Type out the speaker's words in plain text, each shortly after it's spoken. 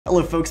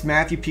Hello folks,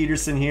 Matthew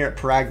Peterson here at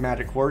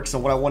Pragmatic Works,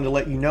 and what I wanted to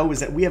let you know is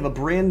that we have a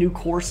brand new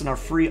course in our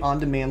free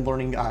on-demand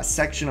learning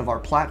section of our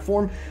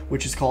platform,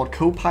 which is called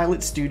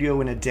Copilot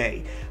Studio in a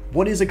Day.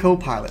 What is a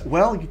Copilot?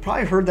 Well, you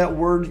probably heard that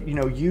word,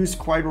 used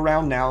quite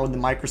around now in the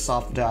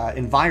Microsoft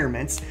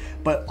environments,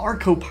 but our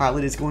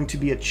Copilot is going to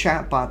be a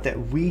chatbot that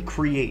we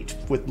create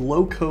with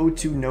low code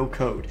to no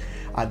code.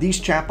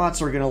 These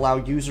chatbots are going to allow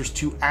users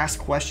to ask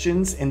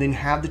questions and then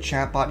have the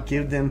chatbot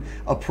give them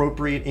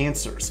appropriate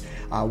answers.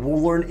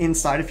 We'll learn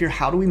inside of here,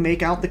 how do we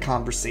make out the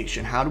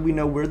conversation? How do we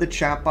know where the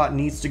chatbot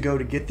needs to go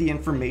to get the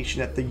information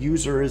that the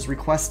user is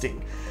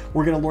requesting?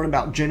 We're going to learn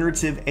about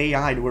generative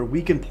AI, to where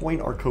we can point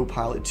our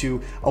Copilot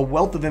to a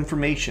wealth of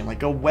information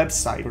like a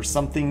website or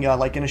something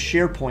like in a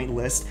SharePoint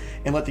list,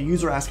 and let the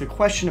user ask a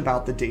question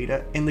about the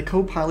data and the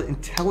Copilot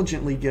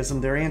intelligently gives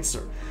them their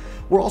answer.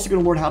 We're also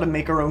going to learn how to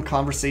make our own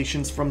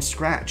conversations from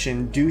scratch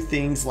and do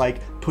things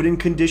like put in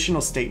conditional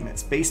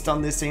statements. Based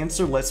on this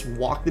answer, let's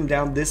walk them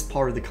down this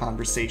part of the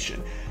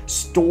conversation.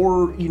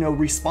 Store,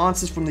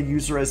 responses from the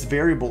user as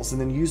variables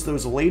and then use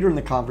those later in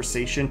the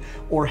conversation,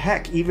 or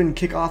heck, even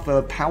kick off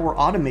a Power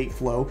Automate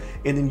flow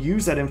and then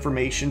use that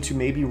information to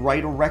maybe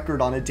write a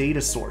record on a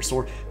data source.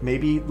 Or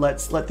maybe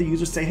let's let the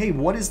user say, hey,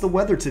 what is the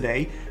weather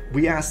today?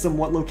 We ask them,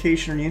 what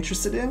location are you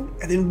interested in?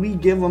 And then we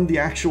give them the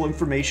actual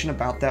information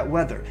about that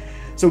weather.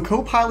 So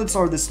Copilots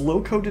are this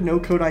low-code to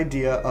no-code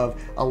idea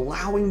of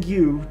allowing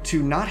you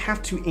to not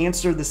have to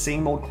answer the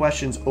same old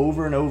questions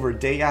over and over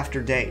day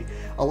after day,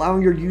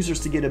 allowing your users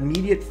to get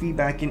immediate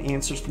feedback and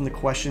answers from the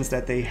questions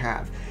that they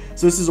have.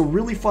 So this is a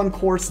really fun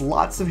course,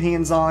 lots of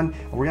hands-on.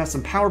 We're going to have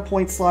some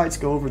PowerPoint slides,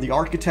 go over the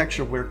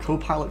architecture of where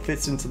Copilot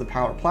fits into the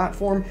Power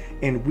Platform,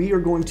 and we are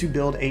going to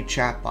build a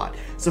chatbot.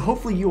 So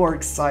hopefully you are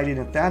excited.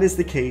 If that is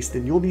the case,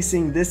 then you'll be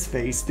seeing this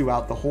face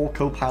throughout the whole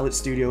Copilot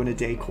Studio in a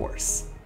Day course.